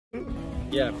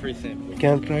Yeah, free sample.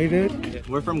 Can I try that? Yeah.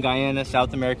 We're from Guyana,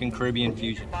 South American Caribbean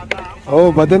fusion.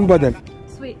 Oh, badan.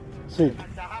 Sweet. Sweet.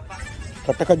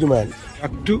 Katakajuman.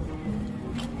 Back to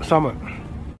summer.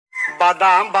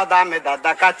 Badam badam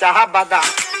dada ka chaha badam.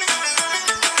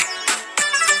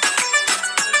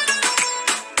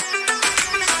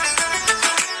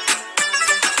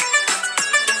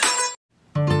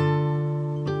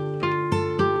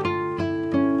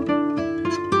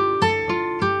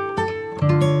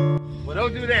 Well,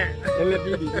 don't do that. LA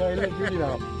beauty. No, LA beauty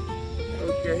now.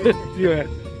 Okay. See you.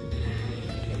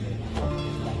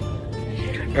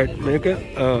 මේක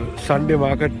සන්ඩේ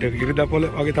market එක ඉරිදාපොළ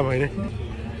වගේ තමයිනේ.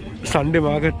 සන්ඩේ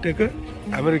market එක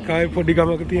ඇමරිකාවේ පොඩි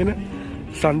ගමක තියෙන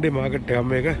සන්ඩේ market එකක්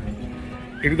මේක.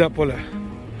 ඉරිදාපොළ.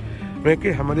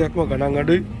 මේකේ හැම දෙයක්ම ගණන්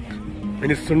අඩුයි.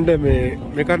 මිනිස්සුන්ට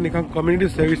මේක නිකන් කමියුනිටි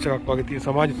සර්විස් එකක් වගේ තියෙන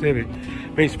සමාජ සේවය.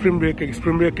 මේ ස්ප්‍රින් බ්‍රේක්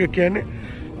එක කියන්නේ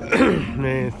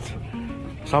මේ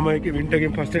සමර් එකේ වින්ටර්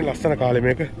එකෙන් පස්සේ ලස්සන කාලේ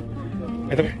මේක.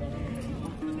 එතකොට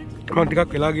මම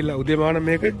ටිකක් වෙලා ගිහලා උදේමාන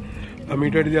මේක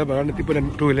මීට වැඩි දිහා බලන්න තිබුණ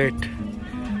too late.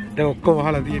 දැන් ඔක්කොම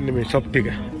වහලා තියෙන්නේ මේ ෂොප් ටික.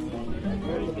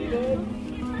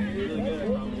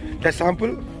 That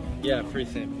sample? Yeah, free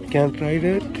sample. Can I try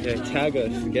that? Yeah, tag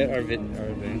us. Get our van.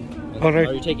 All right.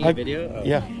 Are you taking a video? Oh.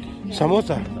 Yeah.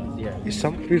 Samosa? Yeah. It's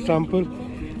some free sample.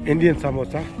 Indian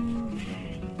samosa.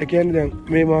 ඒ කියන්නේ දැන්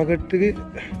මේ market එකේ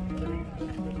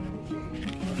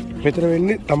මෙතන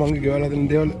වෙන්නේ තමන්ගේ ගෙවල් හදන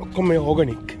දේවල් ඔක්කොම මේ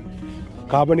ඕගනික්.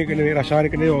 කාබනික නෙවෙයි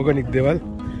රසායනික නෙවෙයි ඕගනික් දේවල්.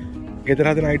 ගෙදර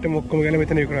හදන අයිටම් ඔක්කොම ගැන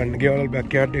මෙතන විකුණන්නේ. ගෙවල්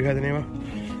බෑක් යාඩ් එක හදන ඒවා.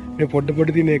 මේ පොඩ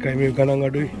තියෙන එකයි මේ ගණන්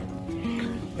අඩුයි.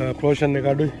 ප්‍රොෂන් එක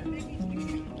අඩුයි.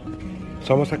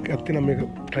 සමෝසක් ඇත්තිනම් මේක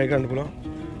try කරන්න පුළුවන්.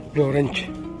 මේ orange.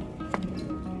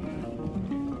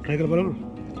 try කරලා බලමු.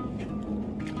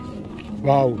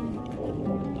 Wow.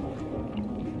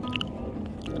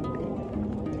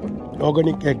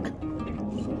 Organic egg.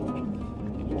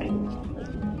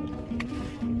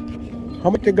 How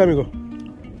much egg amigo?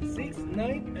 6,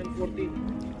 9, and 14.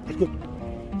 It's good.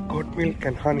 Goat milk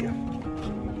and honey.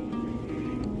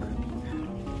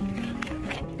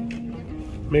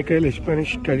 Make a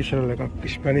Spanish traditional like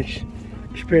Spanish.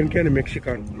 Spain can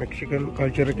Mexican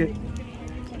culture के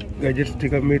gadgets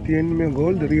टिका मेथी एंड में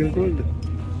gold, real gold.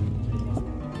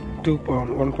 2 pound,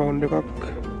 1 pound का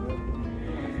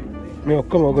में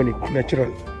ओक्कम organic,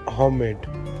 natural, homemade.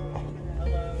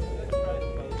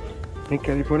 මේ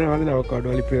California වල අවකාඩෝ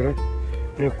වල පෙර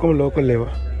මේ ඔක්කොම ලෝකල් ඒවා.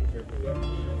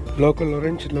 Local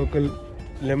orange, local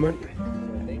lemon.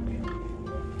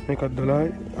 මේක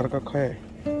 $10 අරකක් 6යි.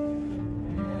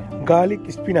 Garlic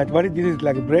spinach. What is this? Is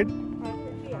like bread?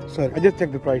 Sorry, I just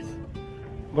checked the price.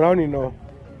 Brownie, no.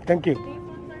 Thank you.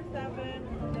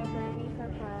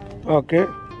 Okay.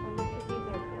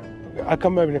 I'll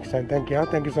come back next time. Thank you.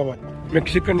 Thank you so much.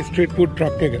 Mexican street food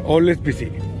truck always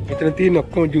busy. इतने तीन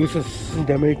अक्कों juices,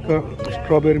 Jamaica,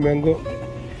 strawberry mango,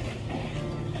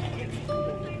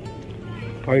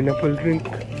 pineapple drink,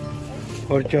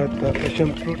 horchata, passion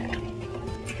fruit,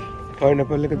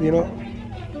 pineapple like तीनों,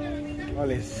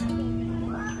 tamales.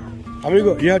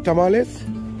 Amigo, you have tamales?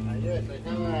 Yes, I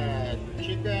have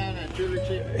chicken and chili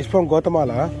chicken. It's from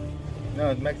Guatemala, huh? No,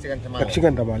 it's Mexican tamale.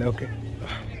 Mexican tamale, okay.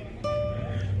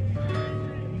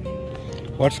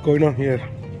 What's going on here?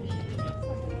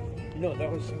 No,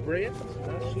 that was bread.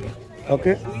 Sweet.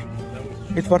 Okay.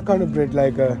 It's what kind of bread?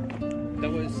 Like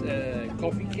That was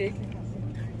coffee cake.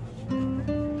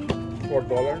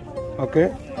 $4. okay. Okay.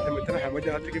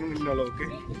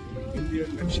 Indian,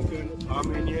 Mexican,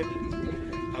 Armenian,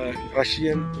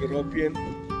 Russian, European.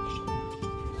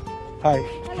 Hi.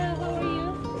 Hello, how are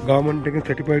you? Government taking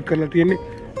certified කරලා තියෙන්නේ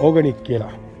organic කියලා.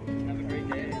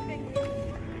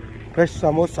 Fresh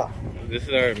samosa. This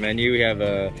is our menu. We have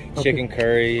a chicken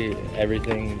curry,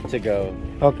 everything to go.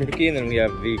 Okay. Turkey, and then we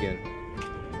have vegan.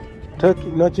 Turkey,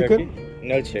 no chicken? Turkey?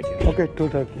 No chicken. Okay, 2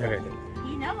 turkey. Okay.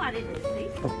 You know what it is,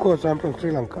 please? Of course, I'm from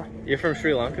Sri Lanka. You're from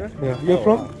Sri Lanka? Yeah. You're Oh,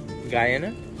 from? wow. Guyana?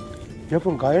 You're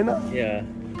from Guyana? Yeah.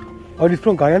 Oh, he's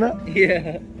from Guyana?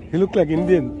 Yeah. He look like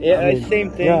Indian. Yeah,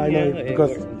 same thing. Yeah, I know yeah.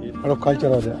 because a lot of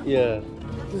culture out there. Yeah.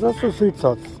 It's also sweet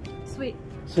sauce. Sweet.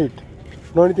 Sweet.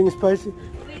 No anything spicy?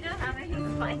 We don't have anything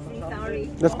spicy, sorry.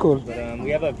 That's cool. But we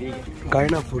have a vegan.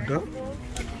 Guyana food, huh?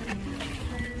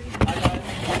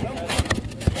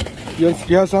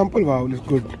 Your sample, wow, it's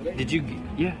good. Did you?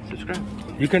 Yeah, subscribe.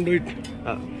 You can do it.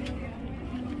 Oh.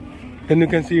 Then you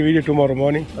can see a video tomorrow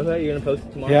morning. Okay, you're gonna post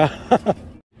it tomorrow? Yeah.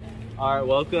 Alright,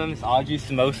 welcome. It's Audrey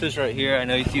Samosas right here. I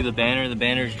know you see the banner. The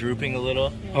banner's drooping a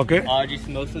little. Okay. Audrey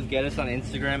Samosas. Get us on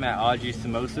Instagram at Audrey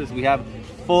Samosas. We have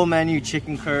full menu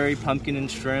chicken curry, pumpkin and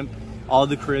shrimp, all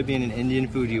the Caribbean and Indian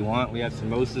food you want. We have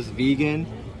samosas vegan.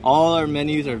 All our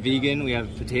menus are vegan. We have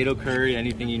potato curry,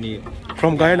 anything you need.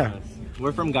 From Guyana?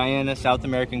 We're from Guyana, South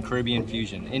American Caribbean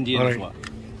fusion, Indian as well.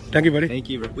 Thank you, buddy. Thank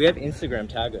you. We have Instagram,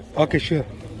 tag us. Okay, sure.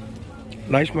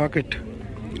 Nice market.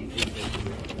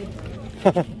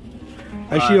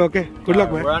 I see you, okay. Good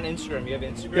luck, man. We're on Instagram. You have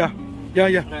Instagram? Yeah.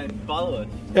 Okay, follow us.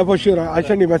 Yeah, for sure. I'll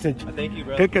send you a message. Thank you,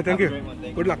 bro. Take care, thank Have a you. great one.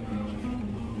 Thank Good luck.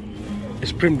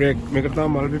 Spring break. मैं करता हूँ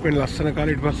मालवी पे लस्सन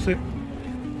काली बस से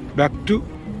back to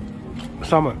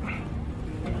summer.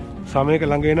 Summer के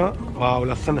लंगे ना wow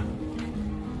लस्सन.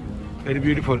 Very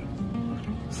beautiful.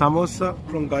 Samosa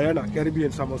from Guyana,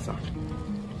 Caribbean samosa.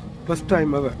 First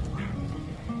time ever.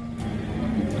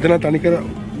 Then I tanikera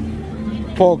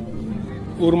pork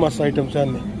urmas items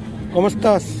and ¿Cómo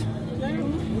estás?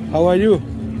 How are you?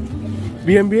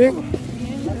 Bien.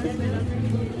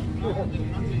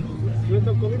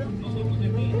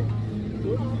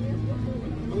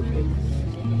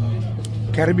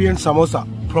 Caribbean samosa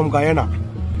from Guyana.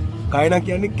 Guyana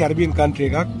කියන්නේ Caribbean country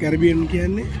එකක්. Caribbean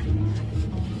කියන්නේ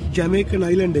Jamaican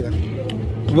island එකක්.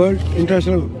 World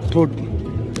international food.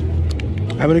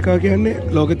 America කියන්නේ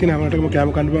ලෝකෙ තියෙන හැම රටකම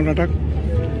කෑම කන්න පුළුවන් රටක්.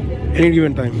 Any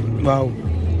given time. Wow.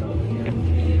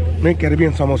 මේ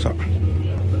Caribbean samosa.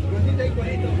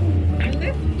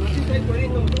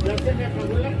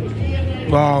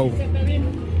 Wow.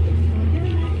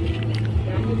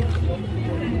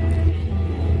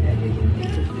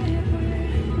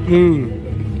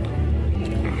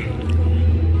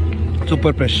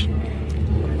 Super fresh.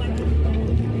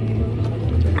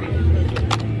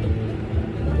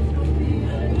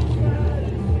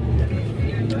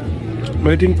 I'm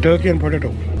eating turkey and potato.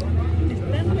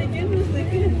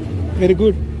 Very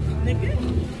good.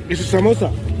 This is samosa.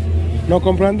 No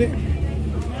comprende?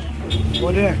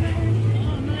 What is that?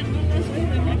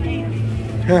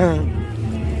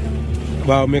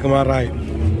 Wow, make my right.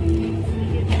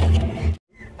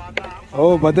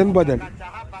 Oh, badan.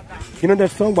 You know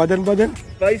that song, badan?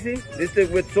 Spicy. This is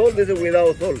with salt. This is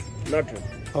without salt. Natural.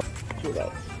 Oh.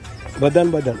 Without.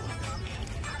 Badan.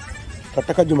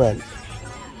 Kataka Juman.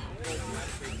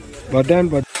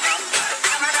 Badan.